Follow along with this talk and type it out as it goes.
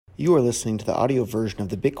You are listening to the audio version of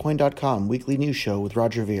the Bitcoin.com weekly news show with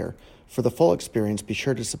Roger Ver. For the full experience, be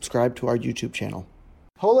sure to subscribe to our YouTube channel.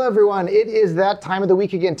 Hello, everyone. It is that time of the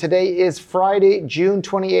week again. Today is Friday, June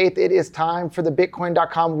 28th. It is time for the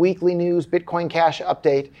Bitcoin.com weekly news Bitcoin Cash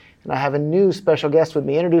update. And I have a new special guest with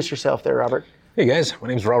me. Introduce yourself there, Robert. Hey, guys. My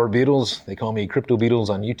name is Robert Beatles. They call me Crypto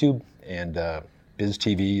Beatles on YouTube and Biz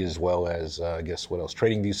TV, as well as,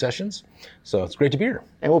 Trading View Sessions. So it's great to be here.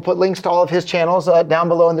 And we'll put links to all of his channels down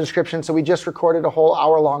below in the description. So we just recorded a whole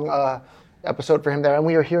hour-long episode for him there. And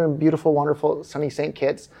we are here in beautiful, wonderful, sunny St.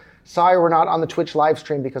 Kitts. Sorry we're not on the Twitch live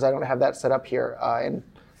stream because I don't have that set up here. And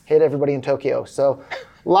hate everybody in Tokyo. So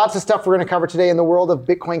lots of stuff we're going to cover today in the world of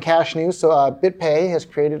Bitcoin Cash news. So BitPay has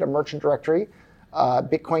created a merchant directory.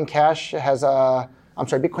 Bitcoin Cash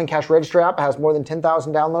Register app has more than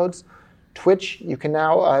 10,000 downloads. Twitch, you can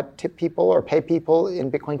now tip people or pay people in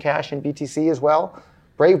Bitcoin Cash and BTC as well.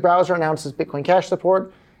 Brave Browser announces Bitcoin Cash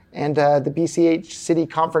support. And the BCH City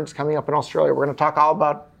Conference coming up in Australia. We're going to talk all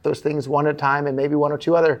about those things one at a time and maybe one or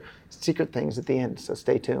two other secret things at the end. So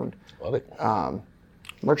stay tuned. Love it.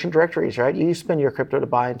 Merchant directories, right? You spend your crypto to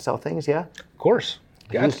buy and sell things, yeah? Of course.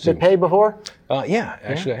 Have you used BitPay before? Yeah,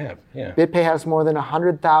 actually I have. Yeah. BitPay has more than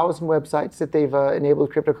 100,000 websites that they've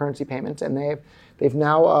enabled cryptocurrency payments, and they've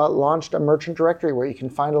now launched a merchant directory where you can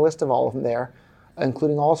find a list of all of them there,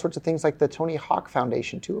 including all sorts of things like the Tony Hawk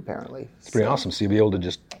Foundation too, apparently. It's pretty awesome. So you'll be able to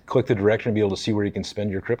just click the directory and be able to see where you can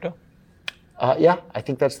spend your crypto? Yeah, I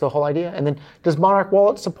think that's the whole idea. And then does Monarch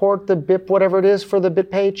Wallet support the BIP, whatever it is, for the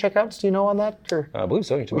BitPay checkouts? Do you know on that? Or? I believe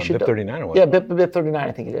so. You're talking about BIP39 or what? Yeah, BIP39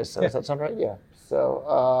 I think it is. So Does that sound right? Yeah.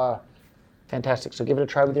 So fantastic. So give it a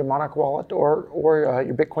try with your Monarch wallet or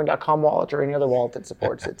your Bitcoin.com wallet or any other wallet that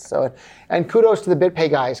supports it. So, and kudos to the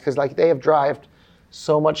BitPay guys because they have drived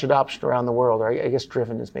so much adoption around the world. Or I guess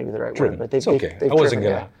driven is maybe the right word. But it's okay. I wasn't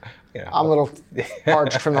going to. I'm a little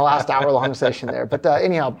parched from the last hour-long session there. But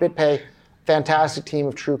anyhow, BitPay, fantastic team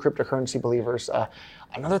of true cryptocurrency believers.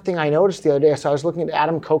 Another thing I noticed the other day, so I was looking at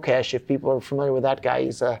Adam Kokesh, if people are familiar with that guy.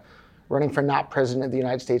 He's running for not president of the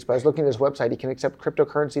United States, but I was looking at his website. He can accept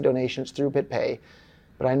cryptocurrency donations through BitPay.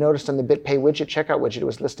 But I noticed on the BitPay checkout widget, it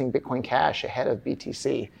was listing Bitcoin Cash ahead of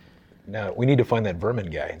BTC. Now, we need to find that Vermin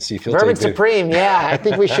guy and see if he'll Vermin Supreme, yeah, I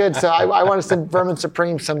think we should. So I want to send Vermin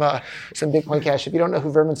Supreme some Bitcoin Cash. If you don't know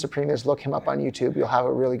who Vermin Supreme is, look him up on YouTube. You'll have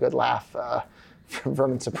a really good laugh from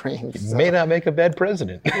Vermin Supreme. So. May not make a bad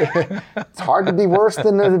president. It's hard to be worse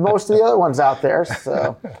than most of the other ones out there.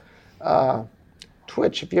 So,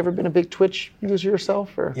 Twitch, have you ever been a big Twitch user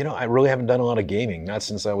yourself? Or? I really haven't done a lot of gaming, not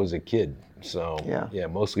since I was a kid. So yeah,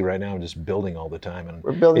 mostly right now I'm just building all the time, and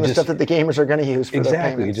we're building the stuff that the gamers are going to use for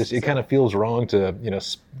their payments. It kind of feels wrong to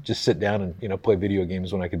just sit down and play video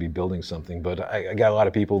games when I could be building something. But I got a lot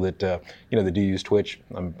of people that that do use Twitch.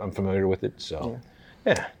 I'm familiar with it, so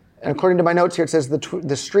yeah. And according to my notes here, it says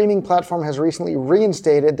the streaming platform has recently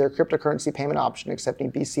reinstated their cryptocurrency payment option,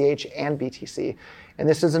 accepting BCH and BTC. And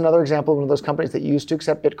this is another example of one of those companies that used to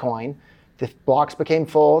accept Bitcoin. The blocks became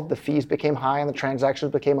full, the fees became high, and the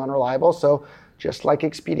transactions became unreliable. So just like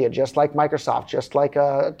Expedia, just like Microsoft, just like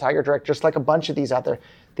Tiger Direct, just like a bunch of these out there,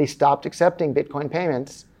 they stopped accepting Bitcoin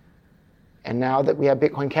payments. And now that we have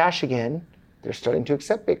Bitcoin Cash again, they're starting to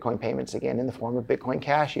accept Bitcoin payments again in the form of Bitcoin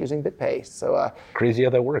Cash using BitPay. So crazy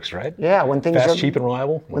how that works, right? Yeah, when things are cheap and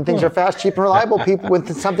reliable. When things are fast, cheap, and reliable, when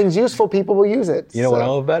something's useful, people will use it. You know what I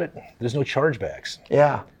love about it? There's no chargebacks.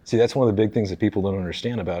 Yeah. See, that's one of the big things that people don't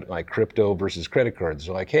understand about like crypto versus credit cards.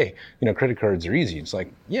 They're like, hey, credit cards are easy. It's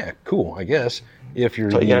like, yeah, cool, I guess. If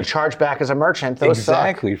you're so you get a charge back as a merchant. Those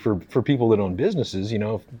exactly suck. For people that own businesses,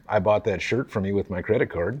 if I bought that shirt from you with my credit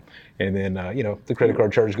card, and then the credit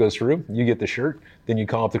card charge goes through, you get the shirt, then you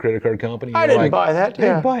call up the credit card company. I didn't buy that. I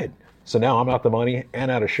didn't buy it. So now I'm out the money and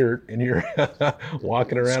out a shirt, and you're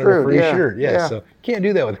walking around in a free shirt. Yeah, so can't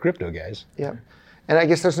do that with crypto, guys. Yeah. And I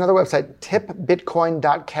guess there's another website,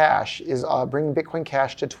 tipbitcoin.cash, is bringing Bitcoin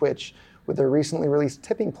Cash to Twitch with their recently released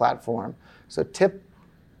tipping platform. So it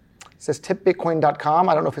says tipbitcoin.com.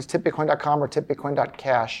 I don't know if it's tipbitcoin.com or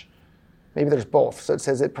tipbitcoin.cash. Maybe there's both. So it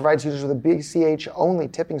says it provides users with a BCH-only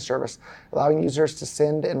tipping service, allowing users to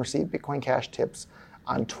send and receive Bitcoin Cash tips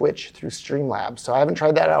on Twitch through Streamlabs. So I haven't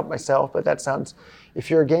tried that out myself, but that sounds, if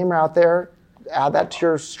you're a gamer out there, add that to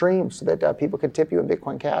your stream so that people can tip you in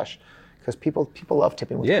Bitcoin Cash. Because people love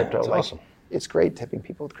tipping with crypto. It's awesome. It's great tipping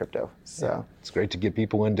people with crypto. So it's great to get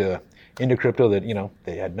people into crypto that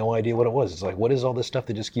they had no idea what it was. It's like, what is all this stuff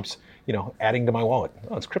that just keeps adding to my wallet?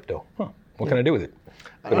 Oh, it's crypto. Huh. What can I do with it?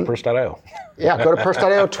 Go to purse.io. Yeah, go to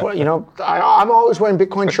purse.io. I'm always wearing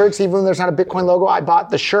Bitcoin shirts, even when there's not a Bitcoin logo. I bought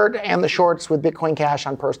the shirt and the shorts with Bitcoin Cash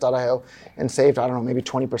on purse.io and saved, I don't know, maybe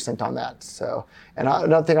 20% on that. So, and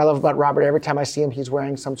another thing I love about Robert, every time I see him, he's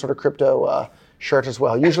wearing some sort of crypto shirt as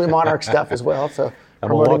well. Usually Monarch stuff as well. So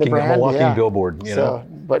promoting the brand. I'm a walking billboard, you know.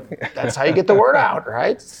 But that's how you get the word out,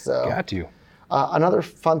 right? So got to. Another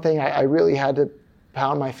fun thing, I really had to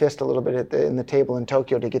pound my fist a little bit in the table in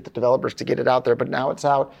Tokyo to get the developers to get it out there, but now it's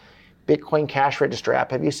out. Bitcoin Cash Register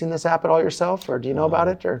app. Have you seen this app at all yourself, or do you know about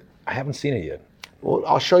it? Or I haven't seen it yet. Well,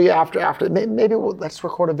 I'll show you after. Maybe let's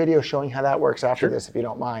record a video showing how that works after this, if you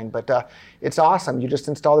don't mind. But it's awesome. You just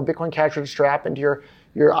install the Bitcoin Cash Register app into your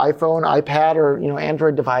iPhone, iPad, or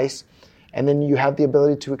Android device, and then you have the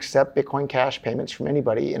ability to accept Bitcoin Cash payments from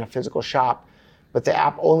anybody in a physical shop. But the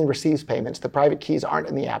app only receives payments. The private keys aren't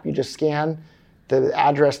in the app. You just scan the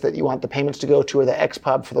address that you want the payments to go to, or the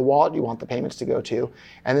XPub for the wallet you want the payments to go to.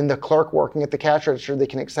 And then the clerk working at the cash register, they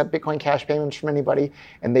can accept Bitcoin Cash payments from anybody,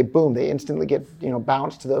 and they instantly get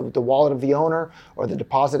bounced to the wallet of the owner or the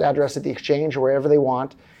deposit address at the exchange or wherever they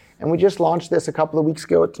want. And we just launched this a couple of weeks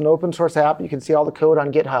ago. It's an open source app. You can see all the code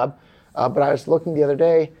on GitHub. But I was looking the other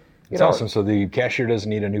day. It's awesome. So the cashier doesn't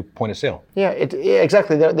need a new point of sale. Yeah,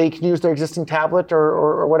 exactly. They can use their existing tablet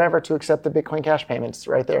or whatever to accept the Bitcoin Cash payments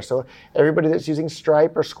right there. So everybody that's using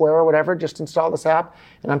Stripe or Square or whatever, just install this app.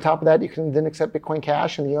 And on top of that, you can then accept Bitcoin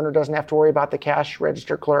Cash, and the owner doesn't have to worry about the cash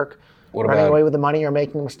register clerk running away with the money or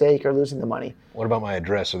making a mistake or losing the money. What about my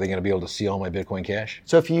address? Are they going to be able to see all my Bitcoin Cash?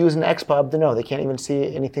 So if you use an XPub, then no, they can't even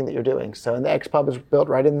see anything that you're doing. So and the XPub is built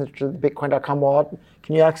right into the Bitcoin.com wallet.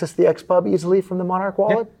 Can you access the XPub easily from the Monarch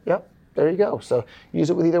wallet? Yep. There you go. So use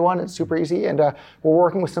it with either one. It's super easy. And we're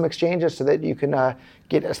working with some exchanges so that you can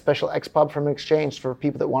get a special XPub from an exchange for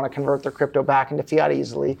people that want to convert their crypto back into fiat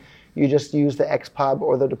easily. You just use the XPub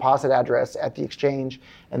or the deposit address at the exchange,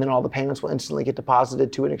 and then all the payments will instantly get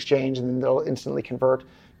deposited to an exchange, and then they'll instantly convert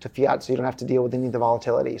to fiat, so you don't have to deal with any of the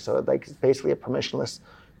volatility. So it's basically a permissionless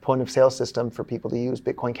point of sale system for people to use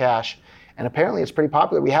Bitcoin Cash. And apparently it's pretty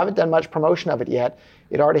popular. We haven't done much promotion of it yet.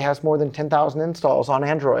 It already has more than 10,000 installs on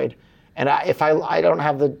Android. And I don't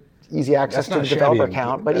have the easy access to the developer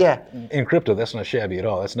account, but in crypto, that's not shabby at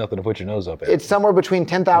all. That's nothing to put your nose up at. It's somewhere between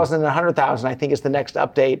 10,000 and 100,000, I think, is the next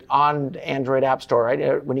update on Android App Store.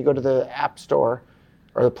 Right? When you go to the App Store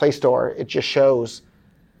or the Play Store, it just shows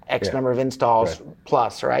X number of installs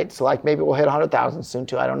plus, right? So maybe we'll hit 100,000 soon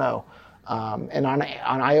too. I don't know. And on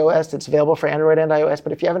iOS, it's available for Android and iOS.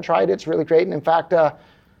 But if you haven't tried it, it's really great. And in fact,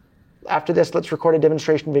 after this, let's record a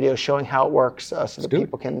demonstration video showing how it works so that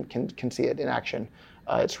people can see it in action.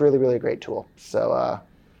 It's really, really a great tool. So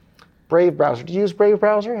Brave browser. Do you use Brave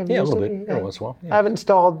browser? A little bit. Every once in a while. I haven't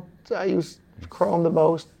installed. I use Chrome the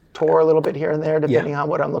most. Tor a little bit here and there, depending on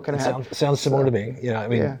what I'm looking at. Sounds similar to me.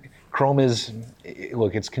 Chrome is,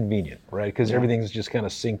 it's convenient, right? Because everything's just kind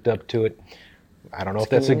of synced up to it. I don't know if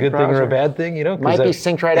that's a good thing or a bad thing, Might be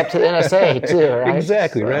synced right up to the NSA too, right?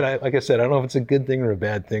 Exactly, right? Like I said, I don't know if it's a good thing or a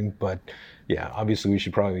bad thing, but obviously we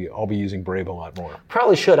should probably all be using Brave a lot more.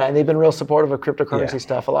 Probably should. And they've been real supportive of cryptocurrency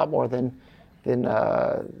stuff a lot more than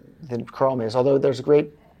Chrome is. Although there's a great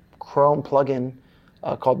Chrome plugin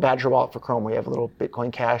called Badger Wallet for Chrome, where you have a little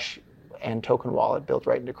Bitcoin Cash and token wallet built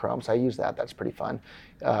right into Chrome. So I use that. That's pretty fun.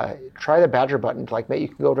 Try the Badger button. You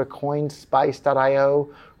can go to coinspice.io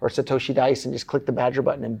or Satoshi Dice and just click the Badger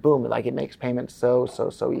button, and boom, it makes payments so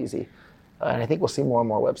easy. And I think we'll see more and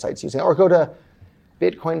more websites using it. Or go to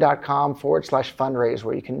bitcoin.com/fundraise,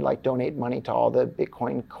 where you can donate money to all the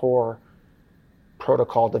Bitcoin Core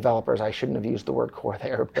protocol developers. I shouldn't have used the word core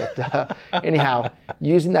there, but anyhow,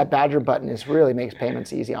 using that Badger button really makes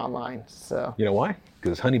payments easy online. So you know why?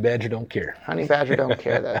 Because Honey Badger don't care. Honey Badger don't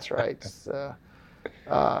care. That's right.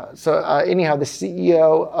 Anyhow, the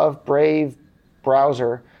CEO of Brave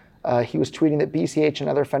browser, he was tweeting that BCH and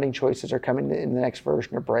other funding choices are coming in the next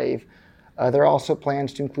version of Brave. There are also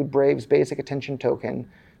plans to include Brave's basic attention token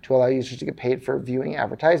to allow users to get paid for viewing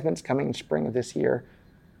advertisements coming in spring of this year.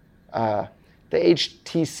 The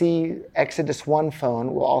HTC Exodus 1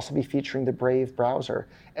 phone will also be featuring the Brave browser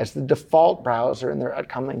as the default browser in their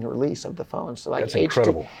upcoming release of the phone. So that's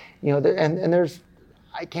incredible. And there's,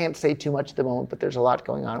 I can't say too much at the moment, but there's a lot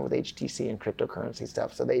going on with HTC and cryptocurrency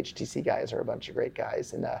stuff. So the HTC guys are a bunch of great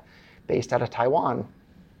guys and based out of Taiwan.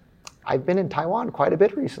 I've been in Taiwan quite a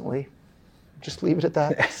bit recently. Just leave it at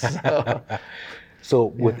that. So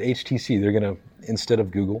with HTC, they're going to, instead of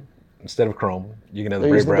Google, instead of Chrome, you're going to have the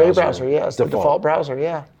Brave browser. Brave browser. Yeah, it's the default browser,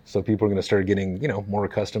 yeah. So people are going to start getting, more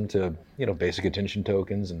accustomed to, basic attention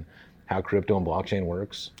tokens and how crypto and blockchain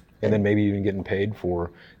works. and then maybe even getting paid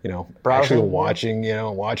for, Browsing, actually watching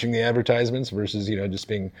the advertisements versus, just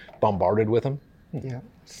being bombarded with them. Yeah.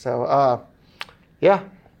 So,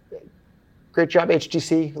 great job,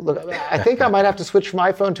 HTC. Look, I think I might have to switch from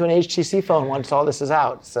iPhone to an HTC phone once all this is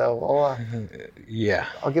out. So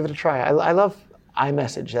I'll give it a try. I love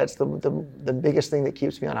iMessage. That's the biggest thing that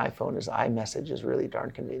keeps me on iPhone is iMessage is really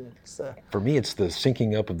darn convenient. So, for me, it's the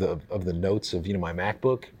syncing up of the notes of my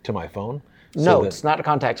MacBook to my phone. Notes, not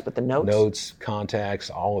contacts, but the notes. Notes, contacts,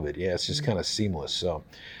 all of it. Yeah, it's just kind of seamless. So,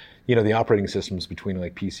 the operating systems between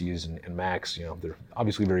like PCs and Macs, they're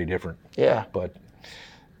obviously very different. Yeah. But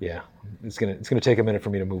yeah, it's gonna take a minute for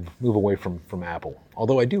me to move away from Apple.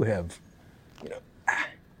 Although I do have,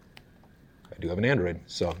 an Android.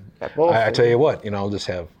 So I tell you what, I'll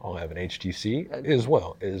have an HTC as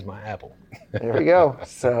well as my Apple. There we go.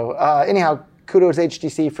 So anyhow, kudos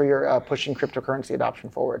HTC for your pushing cryptocurrency adoption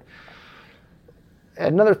forward.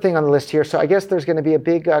 Another thing on the list here. So I guess there's going to be a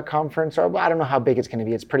big conference, or I don't know how big it's going to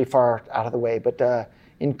be. It's pretty far out of the way, but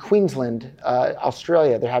in Queensland,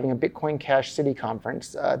 Australia, they're having a Bitcoin Cash City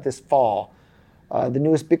conference this fall. The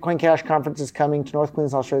newest Bitcoin Cash conference is coming to North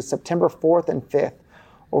Queensland, Australia, September 4th and 5th.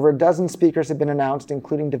 Over a dozen speakers have been announced,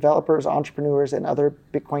 including developers, entrepreneurs, and other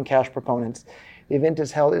Bitcoin Cash proponents. The event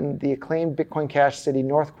is held in the acclaimed Bitcoin Cash City,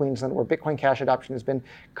 North Queensland, where Bitcoin Cash adoption has been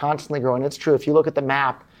constantly growing. It's true. If you look at the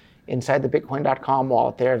map inside the Bitcoin.com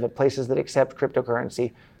wallet there, the places that accept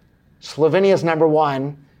cryptocurrency, Slovenia is number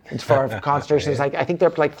one as far as concentrations. I think there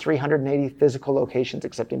are like 380 physical locations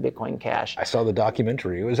accepting Bitcoin Cash. I saw the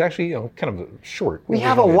documentary. It was actually kind of short. We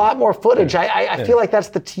have a lot more footage. I feel like that's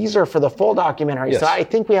the teaser for the full documentary. Yes. So I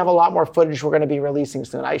think we have a lot more footage we're going to be releasing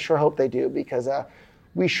soon. I sure hope they do, because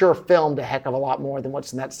we sure filmed a heck of a lot more than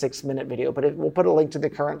what's in that 6-minute video. But we'll put a link to the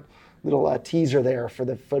current little teaser there for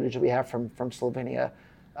the footage that we have from Slovenia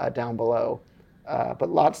down below. But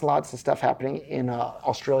lots and lots of stuff happening in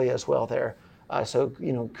Australia as well there. So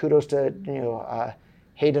kudos to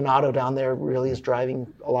Hayden Otto down there. Really is driving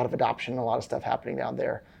a lot of adoption, a lot of stuff happening down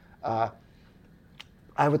there.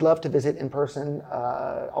 I would love to visit in person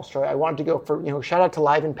Australia. I wanted to go for shout out to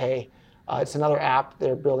Live and Pay. It's another app.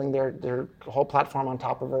 They're building their whole platform on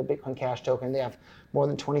top of a Bitcoin Cash token. They have more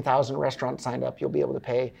than 20,000 restaurants signed up. You'll be able to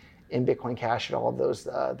pay in Bitcoin Cash at all of those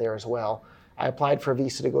there as well. I applied for a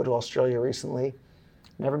visa to go to Australia recently.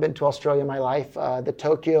 Never been to Australia in my life. The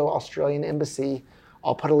Tokyo Australian Embassy,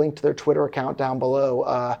 I'll put a link to their Twitter account down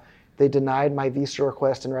below. They denied my visa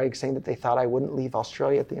request in writing, saying that they thought I wouldn't leave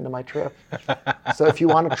Australia at the end of my trip. So if you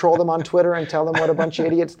want to troll them on Twitter and tell them what a bunch of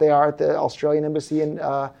idiots they are at the Australian Embassy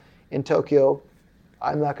in Tokyo,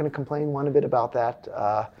 I'm not going to complain one bit about that.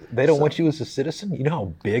 They don't want you as a citizen? You know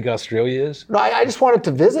how big Australia is? No, I just wanted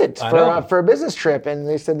to visit for a business trip, and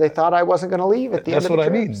they said they thought I wasn't going to leave at the end of the trip. That's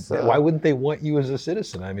what I mean. So. Why wouldn't they want you as a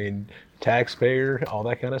citizen? I mean, taxpayer, all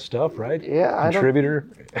that kind of stuff, right? Yeah. Contributor.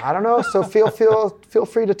 I don't know. So feel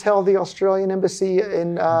free to tell the Australian Embassy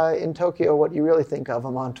in Tokyo what you really think of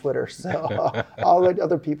them on Twitter. So I'll let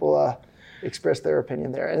other people express their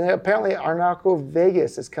opinion there. And apparently Arnaco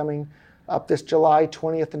Vegas is coming up this July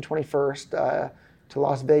 20th and 21st to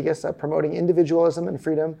Las Vegas, promoting individualism and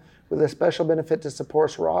freedom with a special benefit to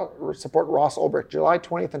support Ross Ulbricht. July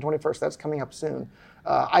 20th and 21st, that's coming up soon.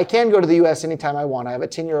 I can go to the U.S. anytime I want. I have a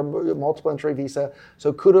 10-year multiple entry visa,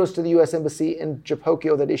 so kudos to the U.S. Embassy in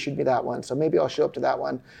Japokio that issued me that one, so maybe I'll show up to that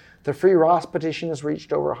one. The Free Ross petition has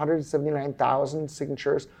reached over 179,000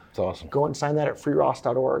 signatures. That's awesome. Go and sign that at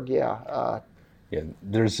freeross.org, yeah. Yeah,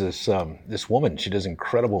 there's this woman. She does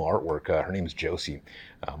incredible artwork. Her name's Josie.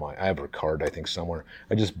 I have her card, I think, somewhere.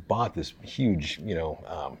 I just bought this huge,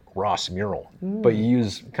 Ross mural. But you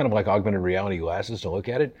use kind of like augmented reality glasses to look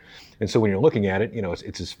at it. And so when you're looking at it,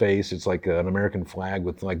 it's his face. It's like an American flag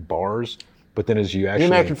with like bars. But then as you actually... The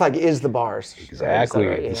American flag is the bars. Exactly.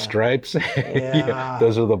 Right? The stripes. Yeah,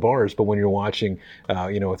 those are the bars. But when you're watching,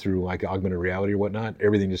 through like augmented reality or whatnot,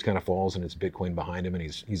 everything just kind of falls and it's Bitcoin behind him and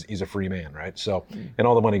he's a free man, right? So, and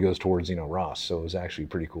all the money goes towards, Ross. So it was actually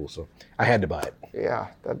pretty cool. So I had to buy it. Yeah,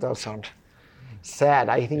 that does sound sad.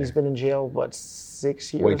 I think he's been in jail,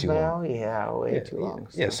 6 years way too now? Long. Yeah, way too long.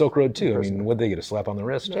 So. Yeah, Silk Road too. I mean, what'd they get, a slap on the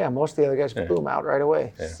wrist? Yeah, most of the other guys, boom, out right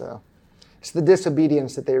away. Yeah. So it's the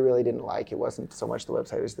disobedience that they really didn't like. It wasn't so much the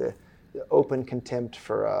website, it was the open contempt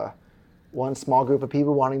for one small group of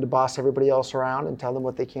people wanting to boss everybody else around and tell them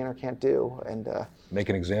what they can or can't do. And make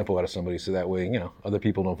an example out of somebody so that way, other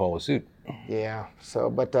people don't follow suit. Yeah,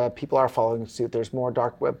 but people are following suit. There's more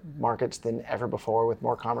dark web markets than ever before, with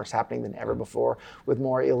more commerce happening than ever before, with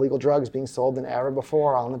more illegal drugs being sold than ever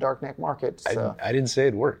before on the darknet market. So. I didn't say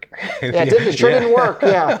it'd work. Yeah, it sure didn't work,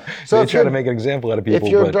 yeah. So they try to make an example out of people. If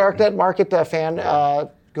you're a darknet market fan,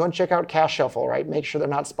 go and check out Cash Shuffle, right? Make sure they're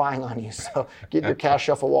not spying on you. So get your Cash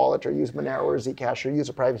Shuffle wallet or use Monero or Zcash or use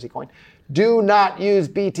a privacy coin. Do not use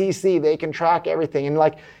BTC. They can track everything. And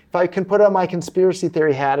like, if I can put on my conspiracy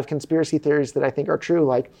theory hat of conspiracy theories that I think are true,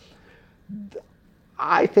 like,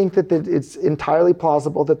 I think that it's entirely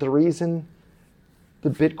plausible that the reason the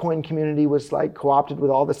Bitcoin community was like co-opted with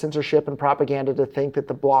all the censorship and propaganda to think that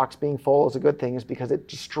the blocks being full is a good thing is because it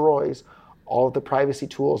destroys all of the privacy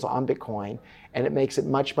tools on Bitcoin, and it makes it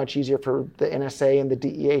much, much easier for the NSA and the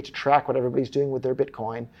DEA to track what everybody's doing with their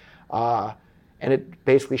Bitcoin. And it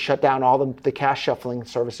basically shut down all the cash shuffling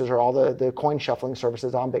services or all the coin shuffling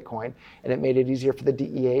services on Bitcoin. And it made it easier for the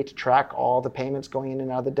DEA to track all the payments going in and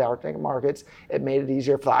out of the dark markets. It made it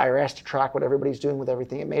easier for the IRS to track what everybody's doing with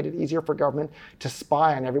everything. It made it easier for government to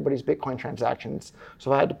spy on everybody's Bitcoin transactions.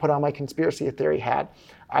 So if I had to put on my conspiracy theory hat,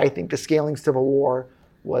 I think the scaling civil war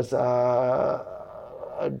was a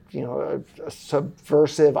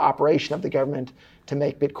subversive operation of the government to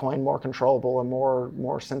make Bitcoin more controllable and more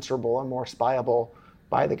censorable and more spyable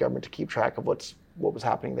by the government to keep track of what was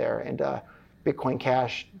happening there. And Bitcoin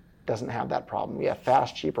Cash doesn't have that problem. We have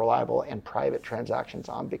fast, cheap, reliable, and private transactions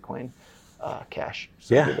on Bitcoin Cash.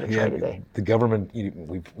 So give it a try today. The government,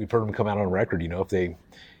 we've heard them come out on record.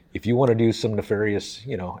 If you want to do some nefarious,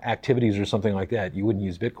 activities or something like that, you wouldn't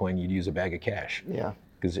use Bitcoin. You'd use a bag of cash. Yeah.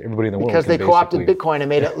 Because everybody in the world because they co-opted Bitcoin and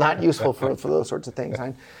made it not useful for those sorts of things.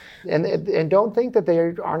 And don't think that they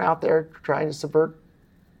aren't out there trying to subvert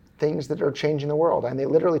things that are changing the world. And they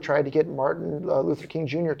literally tried to get Martin Luther King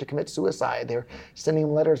Jr. to commit suicide. They're sending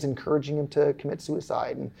him letters encouraging him to commit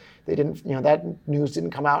suicide. And they didn't, that news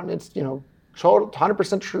didn't come out, and it's,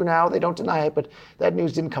 100% true now. They don't deny it, but that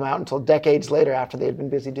news didn't come out until decades later after they had been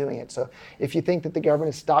busy doing it. So if you think that the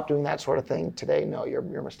government has stopped doing that sort of thing today, no, you're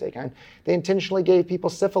mistaken. They intentionally gave people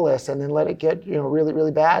syphilis and then let it get really,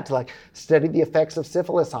 really bad to study the effects of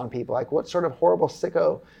syphilis on people. Like, what sort of horrible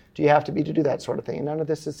sicko do you have to be to do that sort of thing? And none of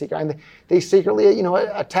this is secret. And they secretly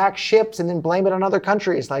attack ships and then blame it on other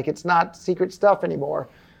countries. Like, it's not secret stuff anymore.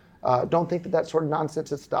 Don't think that sort of nonsense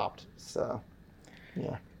has stopped. So,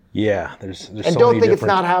 yeah. Yeah, there's and so don't many think it's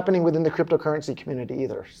not happening within the cryptocurrency community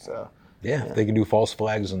either. So yeah, they can do false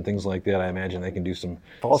flags and things like that. I imagine they can do some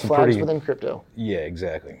false flags within crypto. Yeah,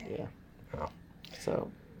 exactly. Yeah. Oh.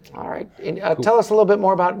 So, all right. And, cool. Tell us a little bit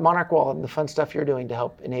more about Monarch Wallet and the fun stuff you're doing to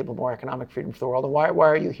help enable more economic freedom for the world. And why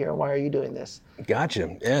are you here? And why are you doing this?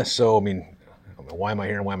 Gotcha. Yeah. So why am I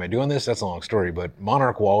here and why am I doing this? That's a long story, but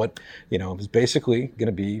Monarch Wallet, is basically going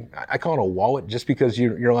to be, I call it a wallet just because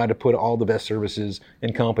you're allowed to put all the best services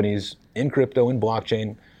and companies in crypto and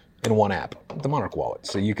blockchain in one app, the Monarch Wallet.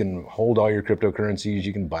 So you can hold all your cryptocurrencies,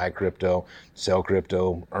 you can buy crypto, sell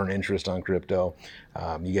crypto, earn interest on crypto.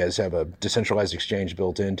 You guys have a decentralized exchange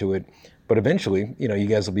built into it, but eventually, you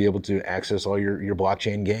guys will be able to access all your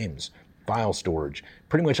blockchain games, file storage,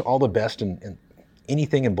 pretty much all the best in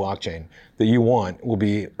anything in blockchain that you want will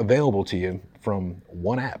be available to you from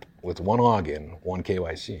one app with one login, one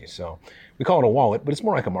KYC. So we call it a wallet, but it's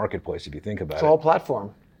more like a marketplace if you think about it. It's all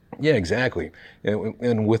platform. Yeah, exactly.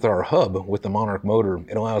 And with our hub, with the Monarch motor,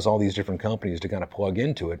 it allows all these different companies to kind of plug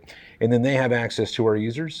into it. And then they have access to our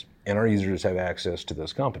users, and our users have access to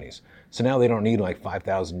those companies. So now they don't need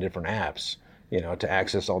 5,000 different apps, to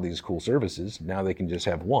access all these cool services. Now they can just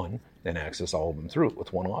have one and access all of them through it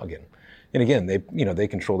with one login. And again, they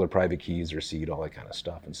control their private keys, their seed, all that kind of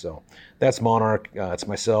stuff. And so that's Monarch. It's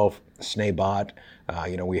myself, Snaybot.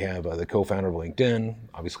 We have the co-founder of LinkedIn.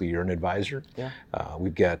 Obviously, you're an advisor. Yeah.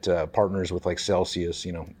 We've got partners with Celsius.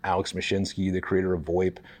 Alex Mashinsky, the creator of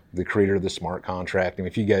VoIP, the creator of the smart contract.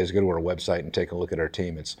 If you guys go to our website and take a look at our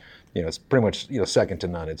team, it's pretty much second to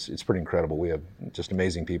none. It's pretty incredible. We have just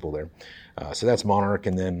amazing people there. So that's Monarch,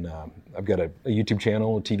 and then I've got a YouTube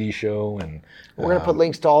channel, a TV show, and we're going to put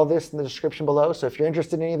links to all of this in the description below. So if you're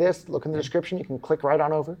interested in any of this, look in the description. You can click right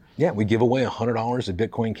on over. Yeah, we give away $100 of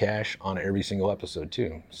Bitcoin Cash on every single episode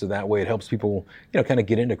too. So that way it helps people, kind of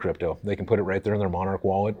get into crypto. They can put it right there in their Monarch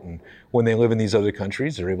wallet, and when they live in these other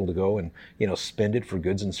countries, they're able to go and spend it for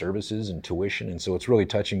goods and services and tuition. And so it's really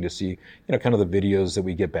touching to see, kind of the videos that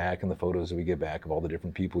we get back and the photos that we get back of all the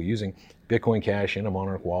different people using Bitcoin Cash in a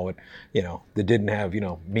Monarch wallet, that didn't have,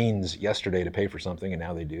 means yesterday to pay for something, and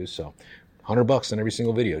now they do. So $100 on every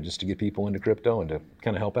single video just to get people into crypto and to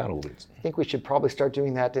kind of help out a little bit. I think we should probably start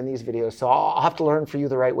doing that in these videos. So I'll have to learn for you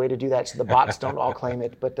the right way to do that so the bots don't all claim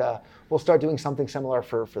it. But we'll start doing something similar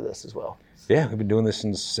for this as well. Yeah, we've been doing this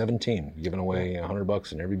since 2017, giving away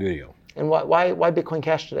 $100 in every video. And why Bitcoin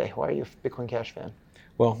Cash today? Why are you a Bitcoin Cash fan?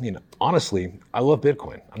 Well, honestly, I love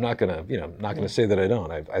Bitcoin. I'm not gonna say that I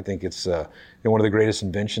don't. I think it's one of the greatest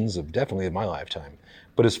inventions of definitely my lifetime.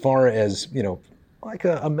 But as far as like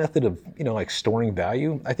a method of, like storing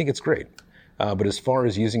value, I think it's great. But as far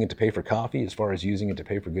as using it to pay for coffee, as far as using it to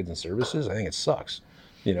pay for goods and services, I think it sucks.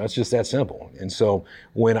 It's just that simple. And so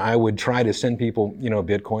when I would try to send people,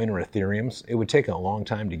 Bitcoin or Ethereums, it would take a long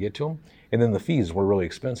time to get to them. And then the fees were really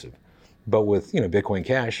expensive. But with, Bitcoin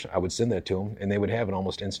Cash, I would send that to them and they would have it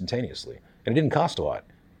almost instantaneously. And it didn't cost a lot.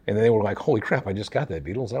 And then they were like, holy crap, I just got that,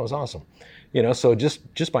 Beatles. That was awesome. So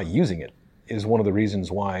just by using it is one of the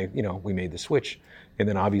reasons why, we made the switch. And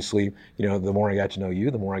then obviously, the more I got to know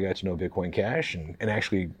you, the more I got to know Bitcoin Cash and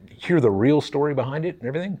actually hear the real story behind it and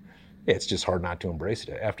everything. It's just hard not to embrace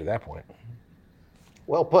it after that point.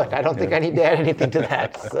 Well put. I don't think I need to add anything to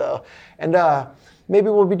that. So, and maybe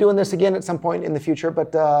we'll be doing this again at some point in the future,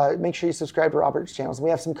 but make sure you subscribe to Robert's channels. We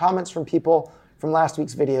have some comments from people from last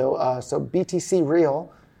week's video. So BTC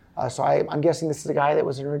Real. So I'm guessing this is a guy that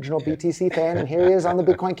was an original BTC fan, and here he is on the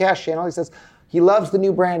Bitcoin Cash channel. He says he loves the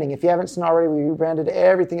new branding. If you haven't seen already, we rebranded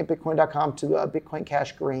everything at Bitcoin.com to Bitcoin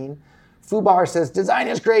Cash Green. Fubar says, design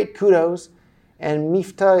is great, kudos. And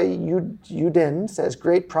Mifta Udin says,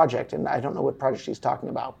 great project. And I don't know what project she's talking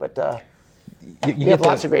about, but you have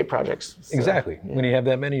lots of great projects. So, exactly. Yeah. When you have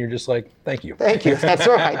that many, you're just like, thank you. Thank you. That's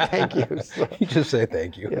right. Thank you. So, you just say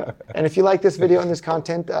thank you. Yeah. And if you like this video and this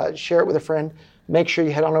content, share it with a friend. Make sure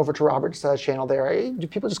you head on over to Robert's channel there. Do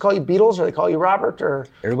people just call you Beatles, or they call you Robert? Or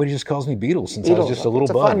everybody just calls me Beatles since I was just a little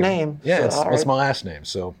bug. It's a fun name. Yeah, so, it's my last name.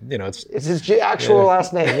 So, it's his actual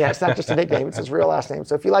last name. Yeah, it's not just a nickname. It's his real last name.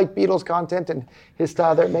 So if you like Beatles content and his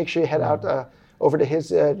style there, make sure you head out over to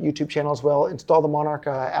his YouTube channel as well. Install the Monarch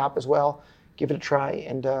app as well. Give it a try.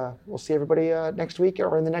 And we'll see everybody next week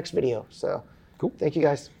or in the next video. So cool. Thank you,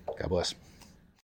 guys. God bless.